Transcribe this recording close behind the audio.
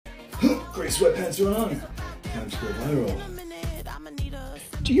Grey sweatpants are on. Time to go viral.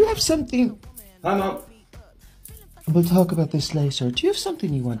 Do you have something? Hi, Mom. We'll talk about this later. Do you have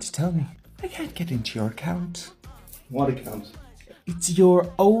something you want to tell me? I can't get into your account. What account? It's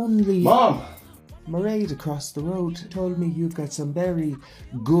your only... Mom! Mairead across the road told me you've got some very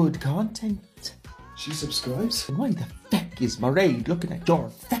good content. She subscribes? Why the feck is Mairead looking at your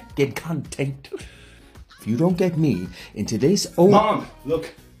feckin' content? If you don't get me into this... Oh, Mom!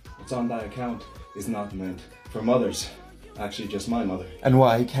 Look, what's on that account is not meant for mothers. Actually, just my mother. And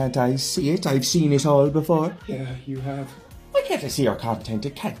why can't I see it? I've seen it all before. Yeah, you have. Why can't I see your content?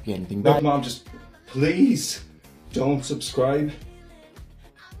 It can't be anything Look, bad. Mom, just please don't subscribe.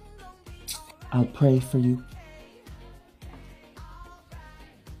 I'll pray for you.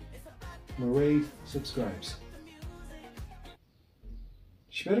 Mairead subscribes.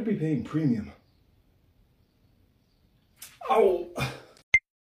 She better be paying premium. Oh!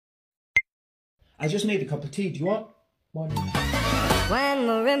 I just made a cup of tea. Do you want one? When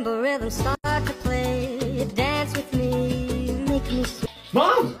marimba rhythms start to play, dance with me, make me sweat.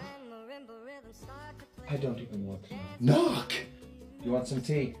 Mom! Marimba rhythms start to play. I don't even want to know. Knock! You want some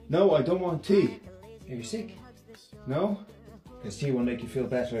tea? No, I don't want tea. Are you sick? No? Because tea will make you feel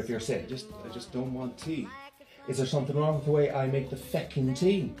better if you're sick. I just don't want tea. Is there something wrong with the way I make the feckin'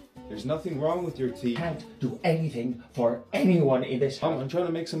 tea? There's nothing wrong with your tea. Can't do anything for anyone in this Mom, house. I'm trying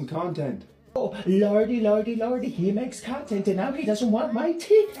to make some content. Oh, lordy, lordy, lordy, he makes content and now he doesn't want my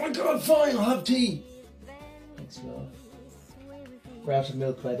tea. Oh my God, fine, I'll have tea. Thanks, love. We're out of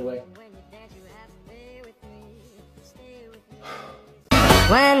milk, by the way.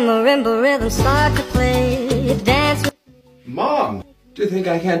 When marimba rhythms start to play, dance with Mom! Do you think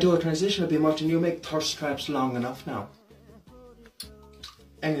I can't do a transition? I've been watching you make thirst traps long enough now.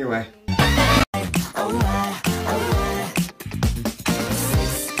 Anyway.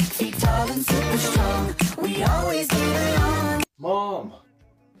 Mom!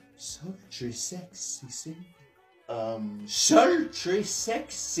 Sultry, sexy sultry,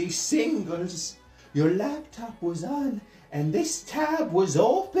 sexy singles. Your laptop was on and this tab was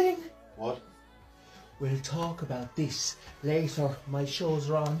open. What? We'll talk about this later. My shows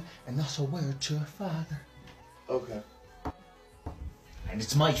are on and not a word to your father. Okay. And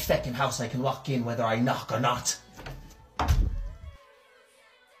it's my feckin' house. I can walk in whether I knock or not.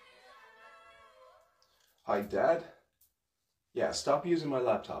 Hi, Dad? Yeah, stop using my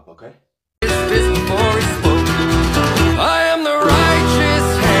laptop, okay? I am the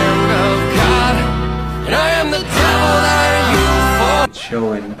righteous hand of God, and I am the devil that you fall.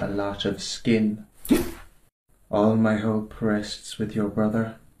 Showing a lot of skin. All my hope rests with your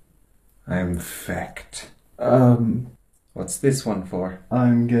brother. I'm fecked. What's this one for?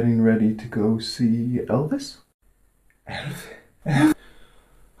 I'm getting ready to go see Elvis. Elf?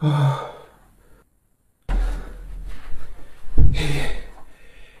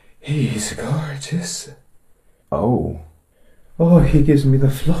 He's gorgeous. Oh. Oh, he gives me the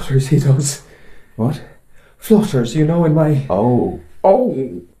flutters, he does. What? Flutters, you know, in my... Oh. Oh!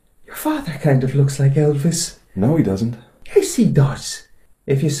 Your father kind of looks like Elvis. No, he doesn't. Yes, he does.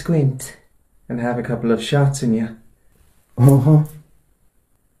 If you squint and have a couple of shots in you. Uh-huh.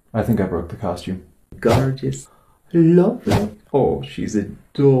 I think I broke the costume. Gorgeous. Lovely. Oh, she's a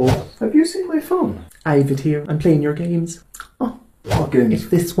doll. Have you seen my phone? I've it here. I'm playing your games. Oh, Fucking... it's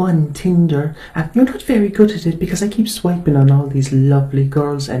this one, Tinder. You're not very good at it because I keep swiping on all these lovely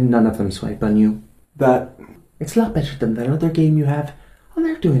girls and none of them swipe on you. That... It's a lot better than that other game you have. All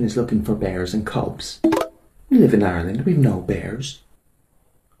they're doing is looking for bears and cubs. We live in Ireland. We've no bears.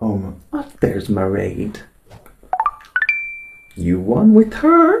 Oh, my... What bears, Mairead? You won with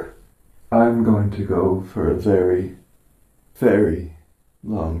her. I'm going to go for a very, very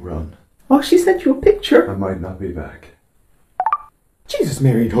long run. Oh, she sent you a picture. I might not be back. Jesus,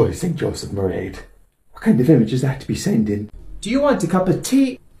 Mary, Holy St. Joseph, Mairead. What kind of image is that to be sending? Do you want a cup of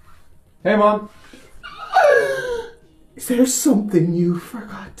tea? Hey, Mom! Is there something you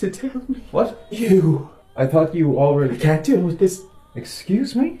forgot to tell me? What? You. I thought you I already... can't deal with this.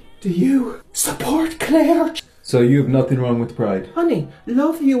 Excuse me? Do you support Claire? So you have nothing wrong with pride? Honey,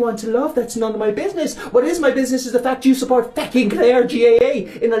 love who you want to love, that's none of my business. What is my business is the fact you support fucking Claire GAA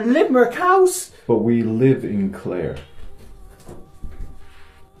in a Limerick house. But we live in Clare.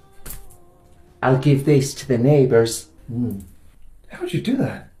 I'll give this to the neighbours. How'd you do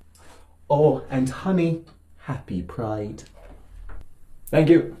that? Oh, and honey, happy Pride. Thank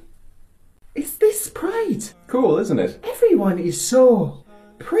you. Is this Pride? Cool, isn't it? Everyone is so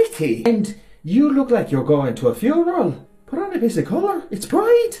pretty. And you look like you're going to a funeral. Put on a bit of colour. It's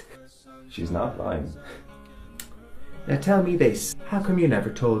Pride. She's not lying. Now tell me this, how come you never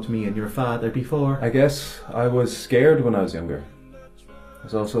told me and your father before? I guess I was scared when I was younger. I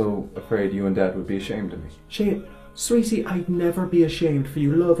was also afraid you and Dad would be ashamed of me. Sweetie, I'd never be ashamed for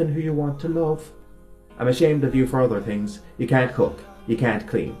you loving who you want to love. I'm ashamed of you for other things. You can't cook, you can't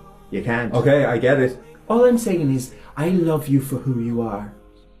clean, you can't... Okay, I get it. All I'm saying is, I love you for who you are.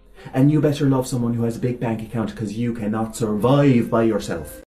 And you better love someone who has a big bank account because you cannot survive by yourself.